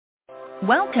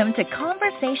Welcome to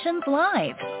Conversations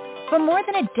Live. For more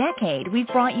than a decade, we've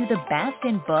brought you the best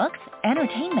in books,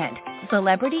 entertainment,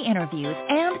 celebrity interviews,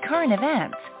 and current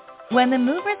events. When the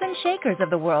movers and shakers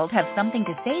of the world have something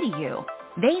to say to you,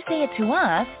 they say it to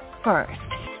us first.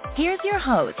 Here's your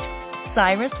host,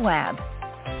 Cyrus Webb.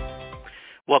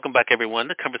 Welcome back, everyone,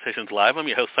 to Conversations Live. I'm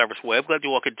your host, Cyrus Webb. Glad you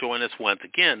all could join us once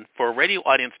again. For a radio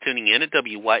audience tuning in at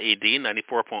WYAD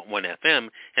 94.1 FM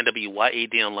and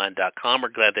WYADonline.com, we're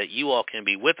glad that you all can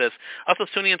be with us. Also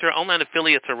tuning into our online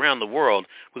affiliates around the world,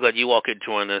 we're glad you all could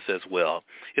join us as well.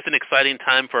 It's an exciting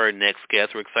time for our next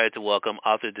guest. We're excited to welcome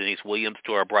author Denise Williams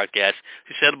to our broadcast.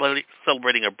 She's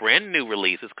celebrating a brand new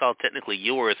release. It's called Technically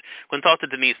Yours. We're going to talk to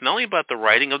Denise not only about the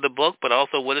writing of the book, but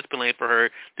also what it's been like for her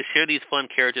to share these fun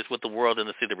characters with the world and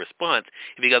to see the response.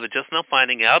 If you guys are just now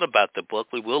finding out about the book,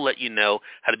 we will let you know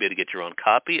how to be able to get your own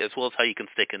copy, as well as how you can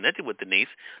stay connected with Denise.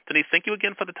 Denise, thank you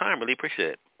again for the time. Really appreciate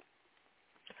it.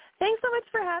 Thanks so much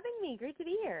for having me. Great to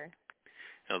be here.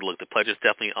 Look, the pleasure's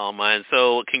definitely all mine.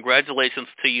 So congratulations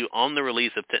to you on the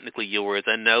release of Technically Yours.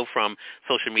 I know from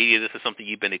social media this is something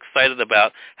you've been excited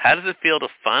about. How does it feel to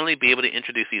finally be able to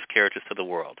introduce these characters to the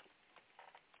world?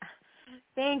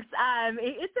 Thanks.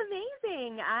 It's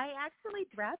amazing. I actually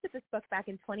drafted this book back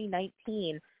in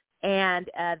 2019, and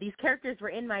these characters were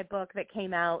in my book that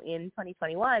came out in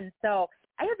 2021. So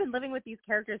I have been living with these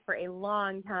characters for a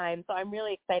long time, so I'm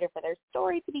really excited for their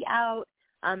story to be out,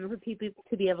 for people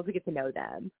to be able to get to know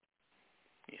them.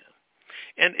 Yeah.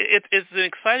 And it's an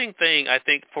exciting thing, I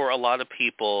think, for a lot of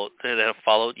people that have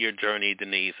followed your journey,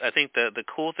 Denise. I think the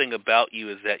cool thing about you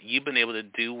is that you've been able to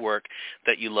do work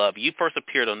that you love. You first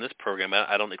appeared on this program.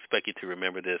 I don't expect you to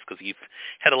remember this because you've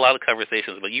had a lot of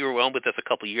conversations, but you were on with us a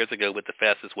couple of years ago with The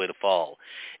Fastest Way to Fall.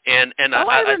 And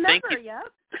I remember, think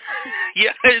yep.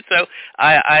 Yeah, so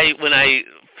I when I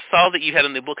saw that you had a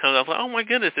new book coming out, I was like, oh my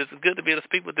goodness, it's good to be able to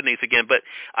speak with Denise again. But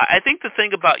I think the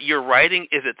thing about your writing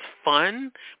is it's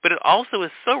fun, but it also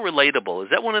is so relatable.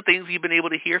 Is that one of the things you've been able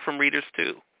to hear from readers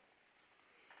too?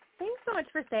 Thanks so much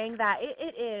for saying that.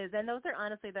 It is, and those are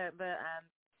honestly the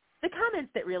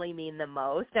comments that really mean the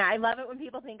most. Now, I love it when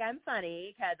people think I'm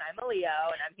funny because I'm a Leo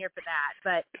and I'm here for that.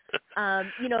 But,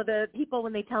 the people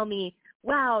when they tell me,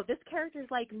 wow, this character is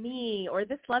like me, or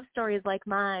this love story is like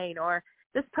mine, or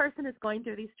this person is going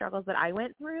through these struggles that I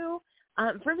went through,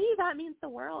 for me that means the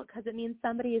world because it means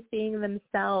somebody is seeing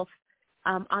themselves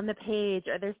on the page,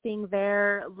 or they're seeing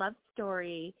their love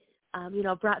story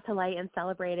brought to light and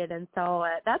celebrated. And so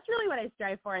that's really what I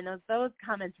strive for, and those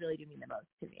comments really do mean the most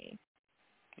to me.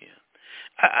 Yeah.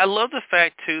 I love the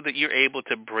fact, too, that you're able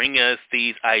to bring us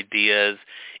these ideas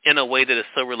in a way that is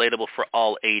so relatable for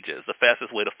all ages. The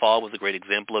Fastest Way to Fall was a great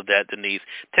example of that, Denise.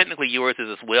 Technically Yours is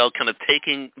as well kind of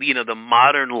taking, the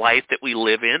modern life that we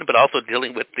live in, but also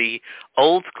dealing with the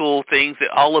old school things that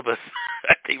all of us,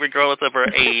 I think, regardless of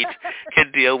our age,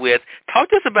 can deal with. Talk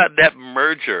to us about that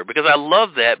merger, because I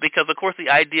love that, because, of course, the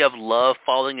idea of love,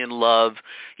 falling in love,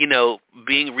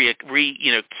 being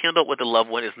kindled with a loved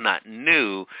one is not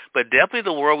new, but definitely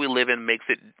the world we live in makes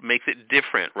it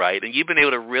different, right? And you've been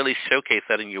able to really showcase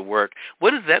that in your work.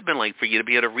 What has that been like for you to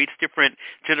be able to reach different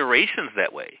generations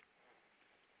that way?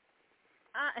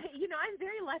 I'm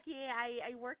very lucky.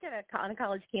 I work on a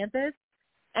college campus.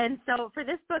 And so for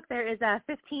this book, there is a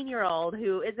 15-year-old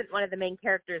who isn't one of the main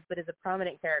characters, but is a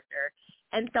prominent character.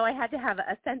 And so I had to have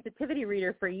a sensitivity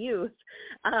reader for youth,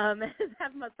 have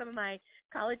some of my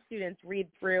college students read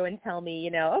through and tell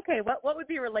me, okay, what would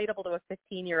be relatable to a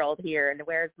 15-year-old here, and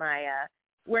where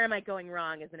am I going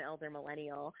wrong as an elder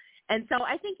millennial? And so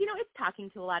I think, it's talking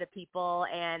to a lot of people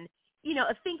and,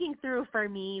 thinking through for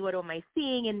me, what am I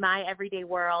seeing in my everyday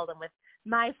world and with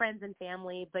my friends and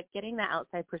family, but getting that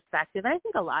outside perspective. And I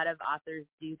think a lot of authors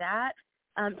do that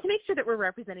to make sure that we're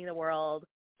representing the world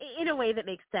in a way that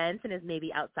makes sense and is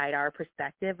maybe outside our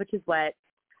perspective, which is what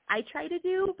I try to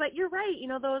do. But you're right,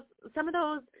 some of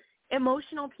those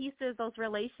emotional pieces, those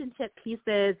relationship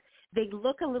pieces, they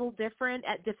look a little different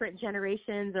at different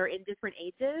generations or in different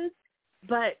ages,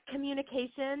 but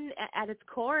communication at its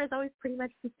core is always pretty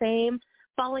much the same.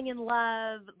 Falling in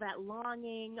love, that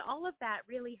longing, all of that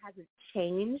really hasn't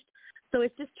changed. So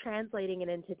it's just translating it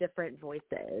into different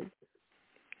voices.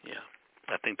 Yeah,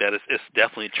 I think that is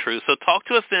definitely true. So talk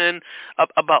to us then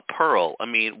about Pearl. I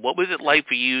mean, what was it like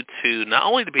for you to not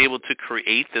only to be able to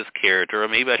create this character, or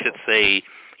maybe I should say,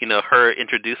 her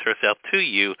introduce herself to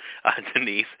you,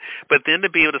 Denise, but then to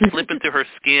be able to slip into her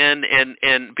skin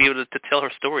and be able to tell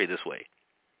her story this way?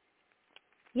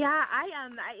 Yeah,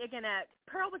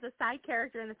 Pearl was a side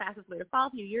character in The Fastest Way to Fall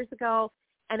a few years ago,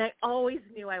 and I always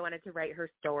knew I wanted to write her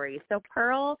story. So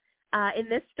Pearl in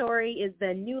this story is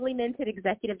the newly minted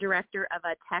executive director of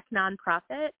a tech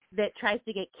nonprofit that tries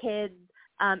to get kids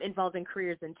involved in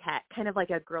careers in tech, kind of like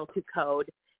a Girls Who Code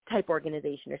type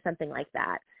organization or something like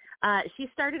that. She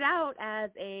started out as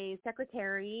a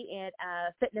secretary at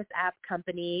a fitness app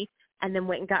company and then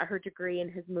went and got her degree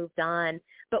and has moved on.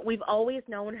 But we've always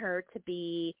known her to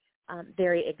be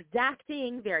very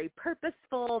exacting, very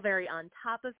purposeful, very on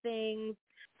top of things,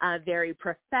 very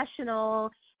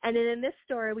professional. And then in this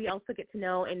story, we also get to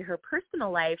know in her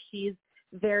personal life, she's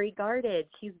very guarded.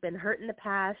 She's been hurt in the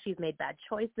past. She's made bad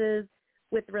choices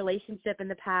with relationship in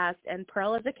the past. And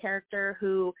Pearl is a character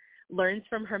who learns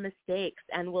from her mistakes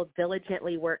and will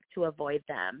diligently work to avoid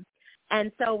them.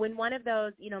 And so when one of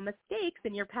those, mistakes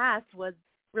in your past was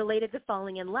related to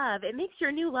falling in love, it makes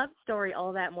your new love story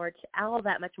all that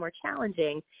much more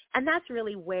challenging. And that's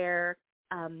really where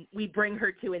we bring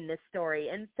her to in this story.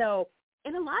 And so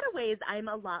in a lot of ways, I'm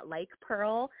a lot like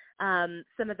Pearl.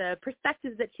 Some of the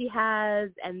perspectives that she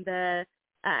has and the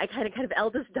kind of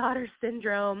eldest daughter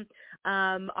syndrome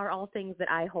are all things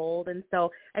that I hold. And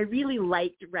so I really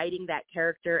liked writing that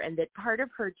character, and that part of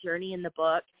her journey in the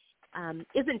book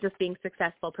isn't just being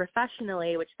successful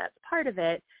professionally, which that's part of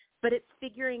it, but it's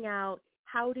figuring out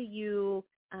how do you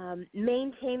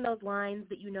maintain those lines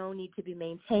that need to be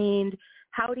maintained.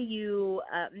 How do you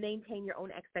maintain your own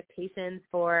expectations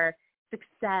for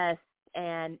success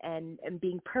and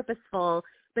being purposeful,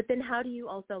 but then how do you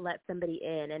also let somebody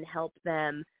in and help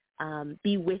them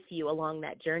be with you along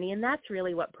that journey? And that's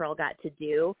really what Pearl got to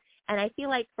do. And I feel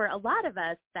like for a lot of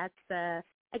us, that's,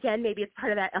 again, maybe it's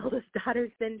part of that eldest daughter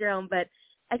syndrome, but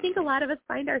I think a lot of us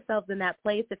find ourselves in that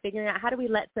place of figuring out how do we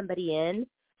let somebody in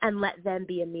and let them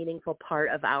be a meaningful part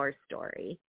of our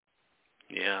story.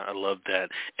 Yeah, I love that.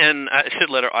 And I should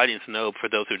let our audience know, for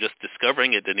those who are just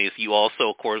discovering it, Denise, you also,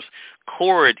 of course,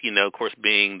 Cord,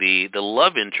 being the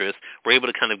love interest, were able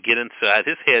to kind of get inside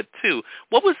his head, too.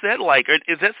 What was that like? Or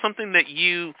is that something that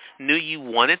you knew you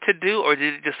wanted to do, or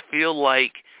did it just feel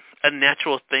like a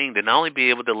natural thing to not only be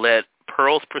able to let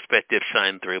Pearl's perspective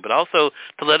shine through, but also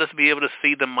to let us be able to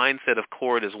see the mindset of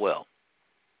Cord as well?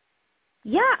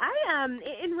 Yeah,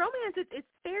 in romance, it's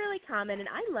fairly common, and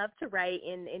I love to write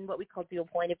in what we call dual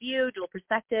point of view, dual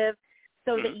perspective,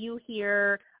 so that you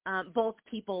hear you're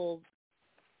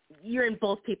in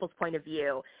both people's point of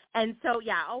view. And so,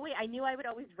 yeah, I knew I would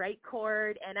always write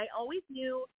Cord, and I always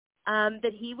knew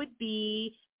that he would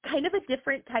be kind of a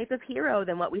different type of hero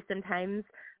than what we sometimes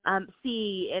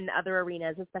see in other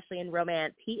arenas, especially in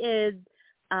romance. He is,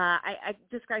 I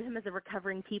describe him as a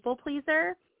recovering people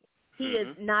pleaser. He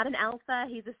is not an alpha.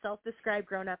 He's a self-described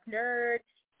grown-up nerd.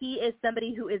 He is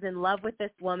somebody who is in love with this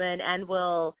woman and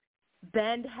will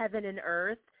bend heaven and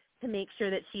earth to make sure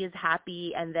that she is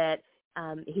happy and that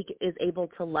he is able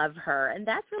to love her. And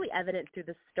that's really evident through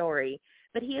the story.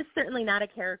 But he is certainly not a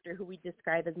character who we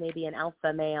describe as maybe an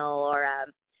alpha male or a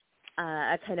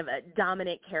kind of a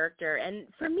dominant character. And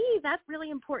for me, that's really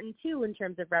important, too, in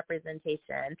terms of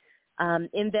representation,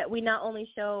 in that we not only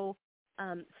show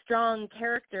strong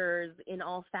characters in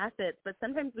all facets, but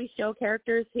sometimes we show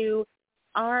characters who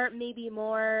are maybe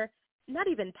more, not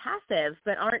even passive,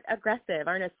 but aren't aggressive,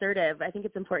 aren't assertive. I think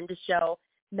it's important to show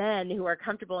men who are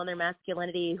comfortable in their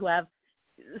masculinity, who have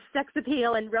sex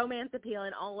appeal and romance appeal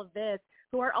and all of this,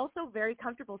 who are also very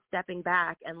comfortable stepping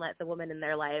back and let the woman in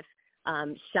their life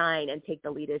shine and take the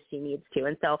lead as she needs to.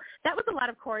 And so that was a lot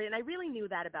of Cord, and I really knew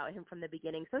that about him from the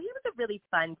beginning. So he was a really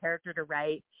fun character to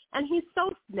write, and he's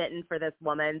so smitten for this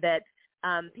woman that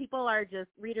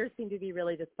readers seem to be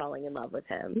really just falling in love with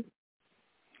him.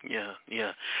 Yeah.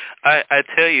 I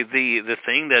tell you, the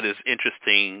thing that is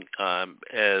interesting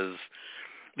as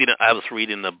I was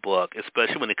reading the book,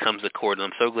 especially when it comes to Cord,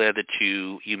 and I'm so glad that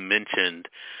you mentioned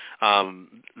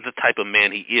the type of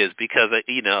man he is, because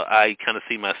I kind of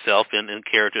see myself in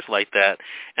characters like that,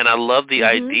 and I love the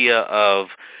idea of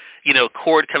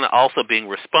Cord kind of also being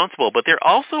responsible, but there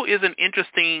also is an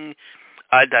interesting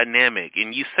dynamic,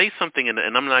 and you say something, and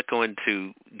I'm not going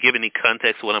to give any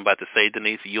context to what I'm about to say,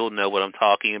 Denise. You'll know what I'm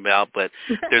talking about, but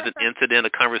there's an incident, a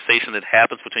conversation that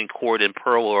happens between Cord and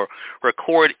Pearl, where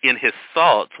Cord, in his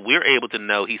thoughts, we're able to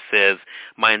know, he says,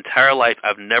 my entire life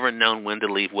I've never known when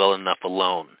to leave well enough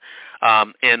alone.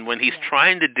 And when he's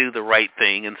trying to do the right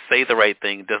thing and say the right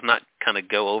thing, it does not kind of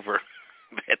go over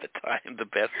at the time the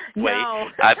best way. No.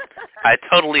 I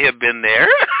totally have been there,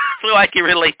 so I can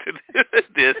relate to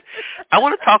this. I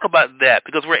want to talk about that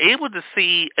because we're able to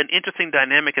see an interesting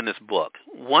dynamic in this book.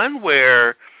 One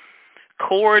where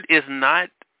Cord is not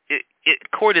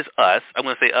Cord is us. I'm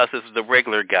going to say us as the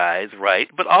regular guys, right?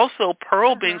 But also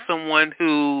Pearl being someone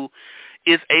who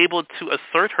is able to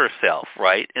assert herself,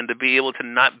 right, and to be able to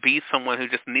not be someone who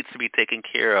just needs to be taken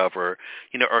care of or,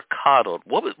 or coddled.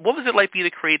 What was it like for you to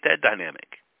create that dynamic?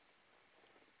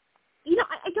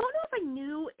 I don't know if I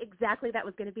knew exactly that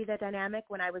was going to be the dynamic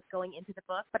when I was going into the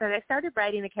book, but as I started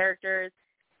writing the characters,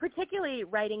 particularly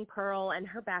writing Pearl and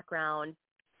her background,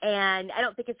 and I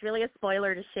don't think it's really a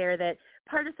spoiler to share that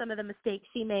part of some of the mistakes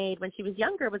she made when she was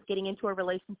younger was getting into a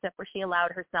relationship where she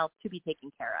allowed herself to be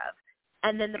taken care of.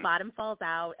 And then the bottom falls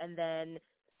out, and then,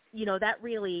 that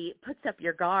really puts up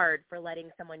your guard for letting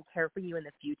someone care for you in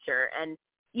the future. And,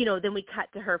 then we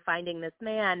cut to her finding this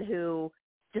man who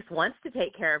just wants to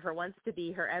take care of her, wants to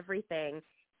be her everything.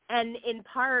 And in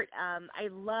part, I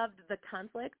loved the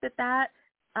conflict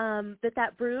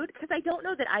that brewed, because I don't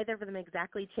know that either of them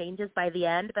exactly changes by the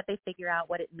end, but they figure out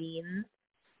what it means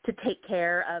to take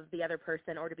care of the other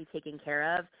person or to be taken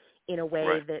care of in a way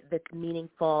right. that's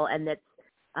meaningful and that's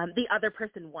the other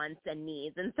person wants and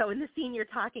needs. And so in the scene you're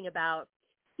talking about,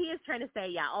 he is trying to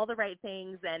say, all the right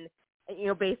things, and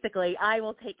basically, I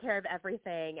will take care of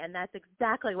everything, and that's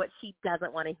exactly what she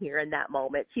doesn't want to hear in that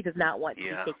moment. She does not want to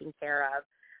be taken care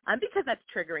of, because that's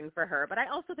triggering for her. But I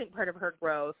also think part of her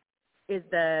growth is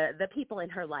the people in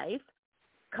her life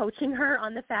coaching her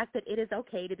on the fact that it is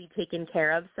okay to be taken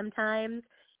care of sometimes.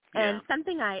 And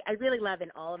something I really love in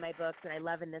all of my books, and I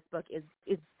love in this book, is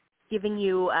giving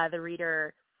you, the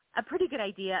reader, a pretty good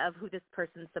idea of who this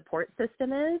person's support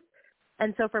system is.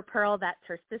 And so for Pearl, that's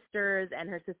her sisters and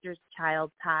her sister's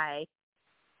child, Ty.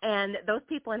 And those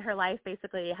people in her life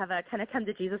basically have a kind of come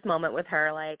to Jesus moment with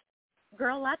her, like,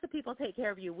 girl, lots of people take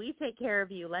care of you. We take care of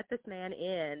you. Let this man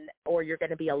in or you're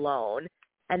going to be alone.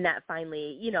 And that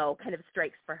finally, kind of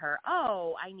strikes for her,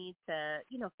 oh, I need to,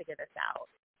 figure this out.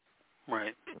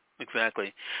 Right,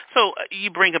 exactly. So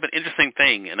you bring up an interesting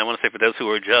thing, and I want to say for those who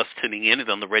are just tuning in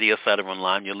on the radio side or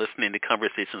online, you're listening to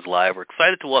Conversations Live. We're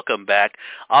excited to welcome back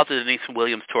author Denise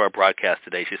Williams to our broadcast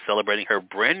today. She's celebrating her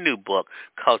brand new book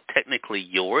called Technically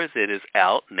Yours. It is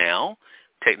out now,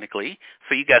 technically,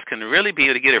 so you guys can really be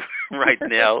able to get it right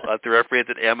now through our friends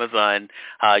at Amazon.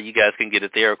 You guys can get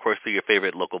it there, of course, through your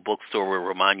favorite local bookstore. We'll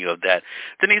remind you of that.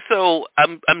 Denise, so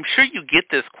I'm sure you get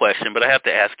this question, but I have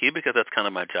to ask you because that's kind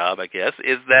of my job, I guess,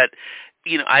 is that,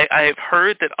 I have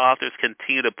heard that authors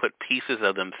continue to put pieces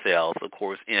of themselves, of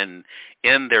course, in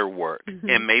their work,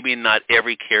 and maybe not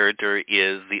every character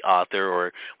is the author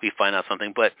or we find out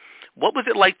something, but what was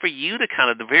it like for you to kind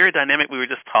of, the very dynamic we were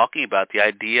just talking about, the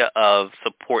idea of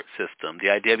support system, the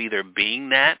idea of either being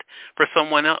that for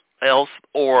someone else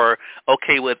or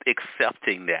okay with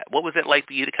accepting that? What was it like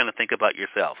for you to kind of think about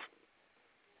yourself?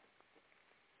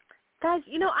 Gosh,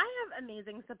 I have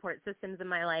amazing support systems in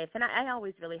my life, and I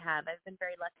always really have. I've been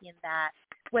very lucky in that,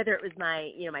 whether it was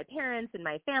my, my parents and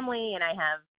my family, and I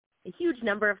have a huge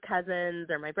number of cousins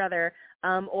or my brother,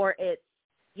 or it's,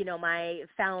 my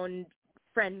found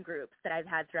friend groups that I've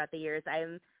had throughout the years.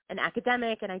 I'm an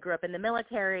academic, and I grew up in the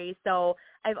military, so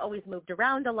I've always moved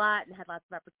around a lot and had lots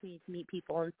of opportunities to meet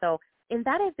people, and so in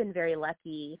that I've been very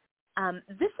lucky.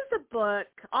 This is a book,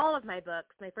 all of my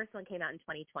books, my first one came out in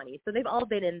 2020, so they've all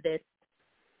been in this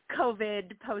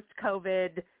COVID,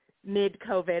 post-COVID,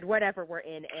 mid-COVID, whatever we're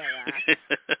in era.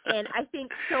 And I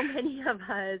think so many of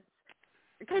us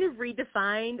kind of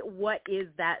redefined what is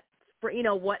that,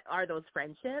 what are those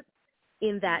friendships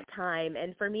in that time.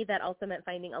 And for me, that also meant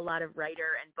finding a lot of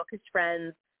writer and bookish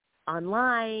friends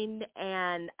online.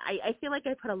 And I feel like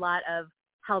I put a lot of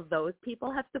how those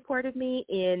people have supported me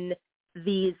in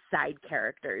these side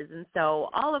characters. And so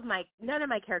none of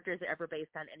my characters are ever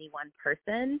based on any one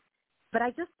person, but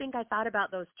I just think I thought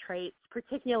about those traits,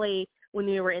 particularly when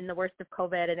we were in the worst of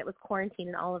COVID and it was quarantine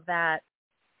and all of that.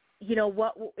 It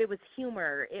was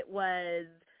humor. It was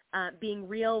being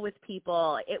real with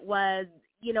people. It was,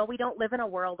 we don't live in a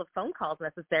world of phone calls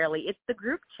necessarily. It's the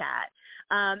group chat.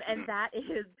 And that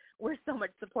is where so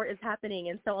much support is happening.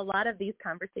 And so a lot of these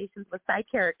conversations with side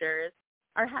characters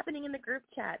are happening in the group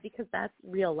chat because that's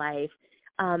real life.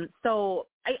 So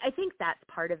I think that's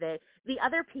part of it. The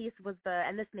other piece was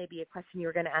and this may be a question you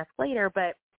were going to ask later,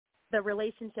 but the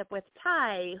relationship with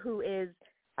Ty, who is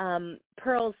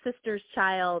Pearl's sister's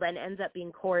child and ends up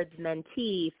being Cord's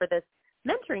mentee for this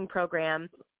mentoring program.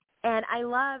 And I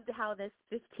loved how this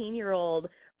 15-year-old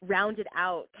rounded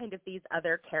out kind of these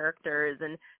other characters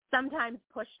and sometimes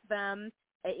pushed them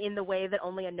in the way that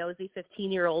only a nosy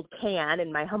 15-year-old can,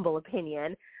 in my humble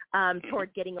opinion,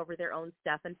 toward getting over their own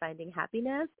stuff and finding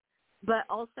happiness, but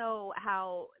also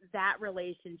how that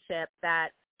relationship, that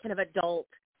kind of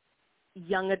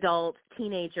young adult,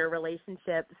 teenager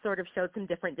relationship sort of showed some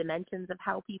different dimensions of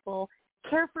how people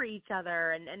care for each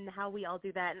other and how we all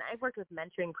do that. And I've worked with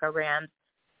mentoring programs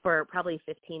for probably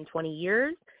 15, 20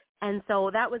 years. And so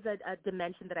that was a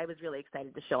dimension that I was really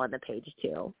excited to show on the page,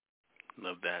 too.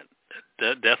 Love that.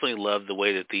 Definitely love the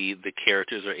way that the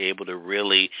characters are able to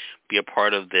really be a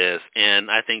part of this. And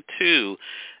I think, too,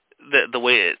 the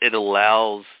way it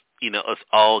allows, us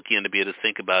all, again, to be able to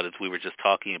think about, as we were just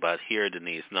talking about here,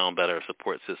 Denise, knowing about our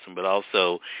support system, but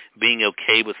also being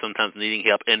okay with sometimes needing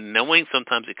help and knowing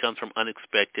sometimes it comes from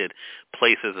unexpected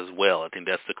places as well. I think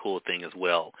that's the cool thing as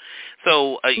well.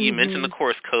 So you mentioned, of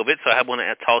course, COVID, so I want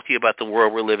to talk to you about the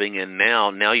world we're living in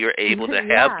now. Now you're able to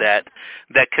have that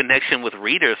connection with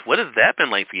readers. What has that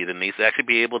been like for you, Denise, to actually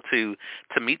be able to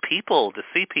meet people, to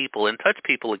see people, and touch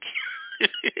people again,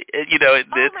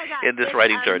 in this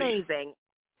writing journey? Amazing.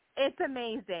 It's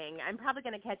amazing. I'm probably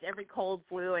going to catch every cold,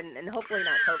 flu, and hopefully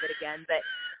not COVID again, but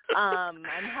I'm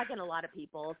hugging a lot of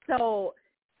people. So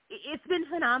it's been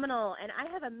phenomenal, and I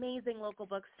have amazing local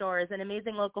bookstores and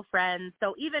amazing local friends.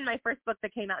 So even my first book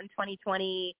that came out in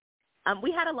 2020,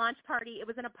 we had a launch party. It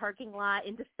was in a parking lot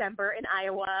in December in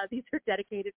Iowa. These are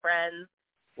dedicated friends.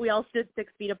 We all stood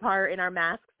 6 feet apart in our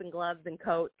masks and gloves and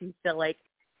coats and still,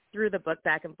 threw the book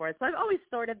back and forth. So I've always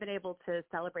sort of been able to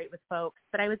celebrate with folks,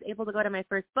 but I was able to go to my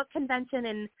first book convention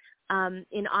in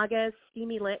August.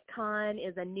 Steamy Lit Con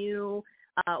is a new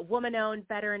woman-owned,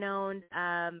 veteran-owned,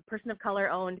 person of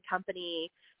color-owned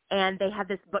company, and they had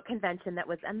this book convention that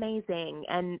was amazing,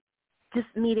 and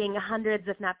just meeting hundreds,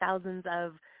 if not thousands,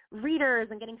 of readers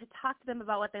and getting to talk to them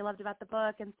about what they loved about the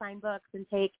book and sign books and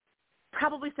take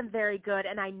probably some very good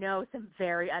and I know some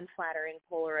very unflattering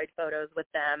Polaroid photos with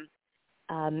them.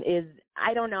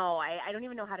 I don't know. I don't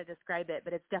even know how to describe it,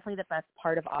 but it's definitely the best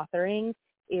part of authoring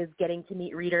is getting to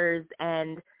meet readers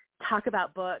and talk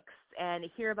about books and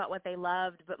hear about what they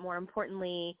loved, but more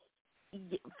importantly,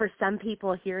 for some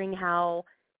people, hearing how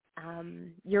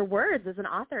your words as an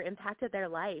author impacted their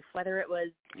life, whether it was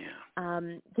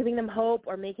giving them hope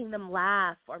or making them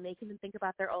laugh or making them think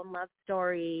about their own love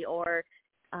story or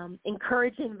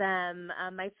encouraging them.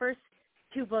 My first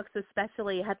 2 books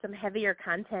especially had some heavier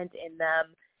content in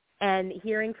them, and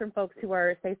hearing from folks who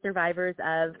are, say, survivors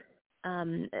of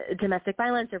domestic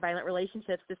violence or violent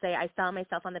relationships to say, I saw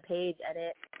myself on the page and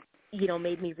it,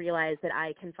 made me realize that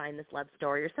I can find this love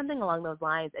story or something along those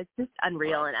lines. It's just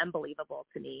unreal and unbelievable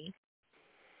to me.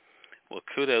 Well,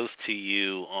 kudos to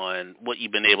you on what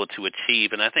you've been able to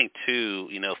achieve. And I think, too,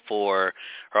 for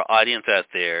our audience out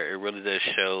there, it really does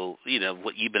show,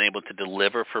 what you've been able to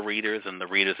deliver for readers and the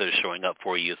readers that are showing up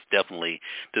for you. It's definitely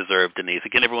deserved, Denise.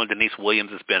 Again, everyone, Denise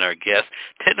Williams has been our guest.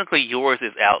 Technically Yours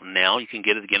is out now. You can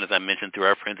get it, again, as I mentioned, through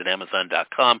our friends at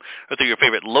Amazon.com or through your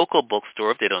favorite local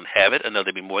bookstore. If they don't have it, I know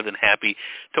they'd be more than happy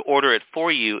to order it for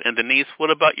you. And, Denise,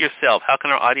 what about yourself? How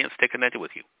can our audience stay connected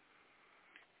with you?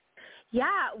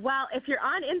 Yeah, well, if you're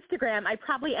on Instagram, I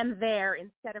probably am there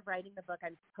instead of writing the book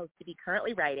I'm supposed to be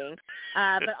currently writing.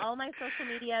 But all my social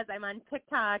medias, I'm on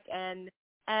TikTok and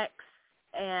X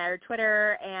or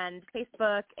Twitter and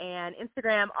Facebook and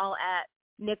Instagram, all at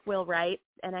Nick Will Write,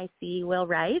 N-I-C Will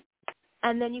Write.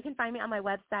 And then you can find me on my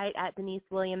website at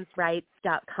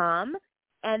DeniseWilliamsWrites.com.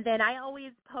 And then I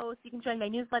always post, you can join my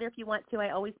newsletter if you want to,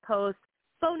 I always post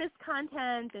bonus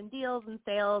content and deals and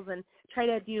sales and try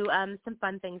to do some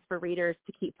fun things for readers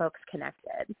to keep folks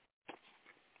connected.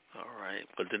 All right.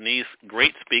 Well, Denise,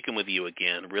 great speaking with you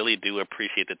again. Really do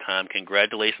appreciate the time.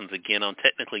 Congratulations again on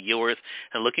Technically Yours,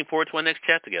 and looking forward to our next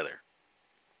chat together.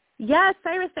 Yes,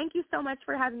 Cyrus, thank you so much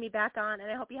for having me back on, and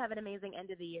I hope you have an amazing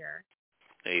end of the year.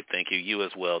 Hey, thank you. You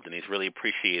as well, Denise. Really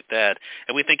appreciate that.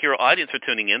 And we thank your audience for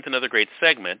tuning in to another great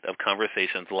segment of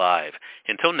Conversations Live.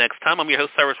 Until next time, I'm your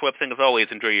host, Cyrus Webb, saying as always,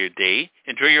 enjoy your day,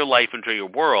 enjoy your life, enjoy your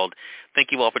world.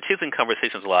 Thank you all for choosing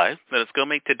Conversations Live. Let us go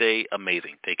make today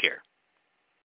amazing. Take care.